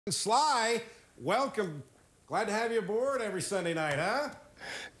Sly, welcome. Glad to have you aboard every Sunday night, huh?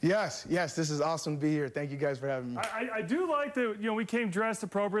 Yes, this is awesome to be here. Thank you guys for having me. I do like that, we came dressed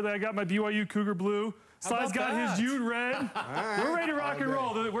appropriately. I got my BYU Cougar blue. Sly's got his Jude red. Right. We're ready to rock and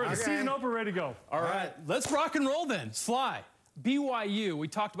roll. We're at the season opener, ready to go. All right, let's rock and roll then. Sly, BYU, we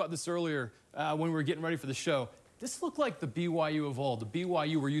talked about this earlier when we were getting ready for the show. This looked like the BYU of old, the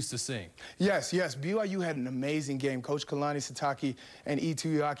BYU we're used to seeing. Yes. BYU had an amazing game. Coach Kalani Sitake and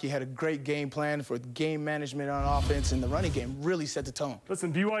Ituyaki had a great game plan for game management on offense, and the running game really set the tone.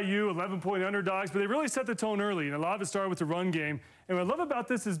 Listen, BYU, 11-point underdogs, but they really set the tone early, and a lot of it started with the run game. And what I love about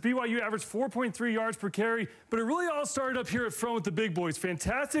this is BYU averaged 4.3 yards per carry, but it really all started up here at front with the big boys.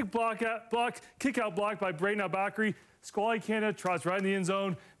 Fantastic kick-out block by Braden Abakri. Squally Canada trots right in the end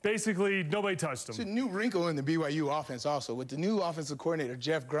zone. Basically, nobody touched him. It's a new wrinkle in the BYU offense also. With the new offensive coordinator,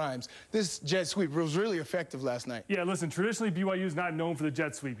 Jeff Grimes, this jet sweep was really effective last night. Yeah, listen, traditionally, BYU is not known for the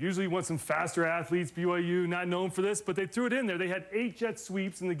jet sweep. Usually you want some faster athletes. BYU not known for this, but they threw it in there. They had 8 jet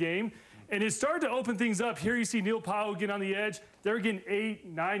sweeps in the game, and it started to open things up. Here you see Neil Powell getting on the edge. They're getting 8,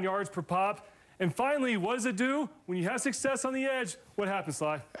 9 yards per pop. And finally, what does it do? When you have success on the edge, what happens,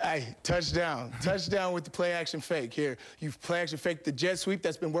 Sly? Hey, touchdown. Touchdown with the play-action fake here. You play-action fake the jet sweep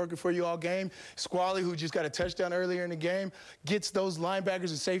that's been working for you all game. Squally, who just got a touchdown earlier in the game, gets those linebackers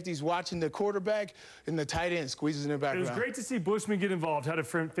and safeties watching the quarterback, and the tight end squeezes in the background. It was great to see Bushman get involved. Had a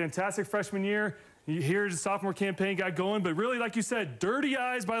fantastic freshman year. Here's the sophomore campaign got going, but really, like you said, dirty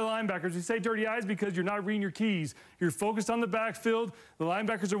eyes by the linebackers. We say dirty eyes because you're not reading your keys. You're focused on the backfield. The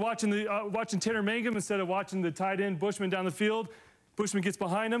linebackers are watching Tanner Mangum instead of watching the tight end Bushman down the field. Bushman gets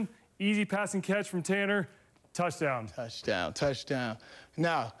behind him. Easy pass and catch from Tanner. Touchdown. Touchdown.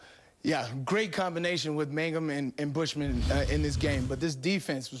 Now, yeah, great combination with Mangum and Bushman in this game. But this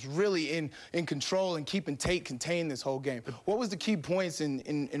defense was really in control and keeping Tate contained this whole game. What was the key points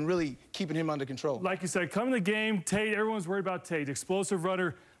in really keeping him under control? Like you said, coming to the game, Tate, everyone's worried about Tate, explosive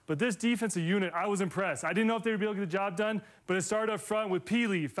runner. But this defensive unit, I was impressed. I didn't know if they would be able to get the job done, but it started up front with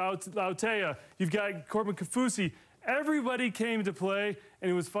Peely, Lautea. You've got Corbin Kafusi. Everybody came to play,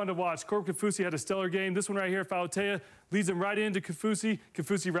 and it was fun to watch. Corbin Kafusi had a stellar game. This one right here, Lautea, leads him right into Kafusi.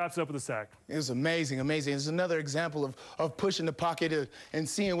 Kafusi wraps it up with a sack. It was amazing. It's another example of pushing the pocket and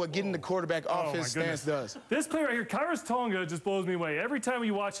seeing what getting the quarterback off his stance does. This play right here, Kairos Tonga just blows me away. Every time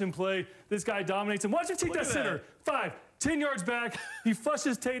you watch him play, this guy dominates him. Watch him take that center. 5, 10 yards back. He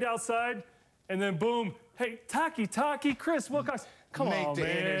flushes Tate outside, and then boom. Hey, Taki, Chris Wilcox. Come on,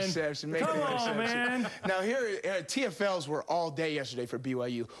 man. Interception. Come on, man. Now, here, TFLs were all day yesterday for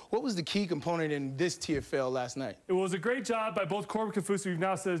BYU. What was the key component in this TFL last night? It was a great job by both Corbin Kafusi, we've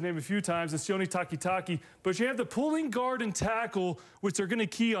now said his name a few times, and Sione Taki. But you have the pulling guard and tackle, which they're going to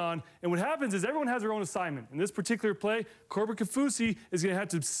key on. And what happens is everyone has their own assignment. In this particular play, Corbin Kafusi is going to have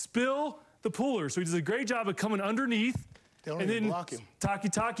to spill the puller. So he does a great job of coming underneath. They don't even block him.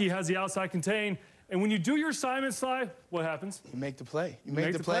 Taki has the outside contain. And when you do your assignment, Sly, what happens? You make the play. You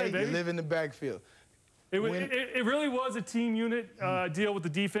make the play, you live in the backfield. It really was a team unit deal with the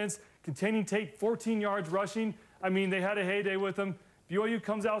defense, containing Tate 14 yards rushing. I mean, they had a heyday with them. BYU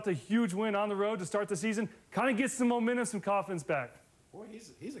comes out with a huge win on the road to start the season, kind of gets some momentum, some confidence back. Boy,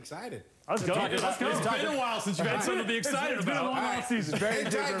 he's excited. Let's go. It's been a while since you've had something to be excited about. It's been a long season. It's very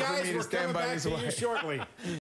different for me to stand by this way. Shortly.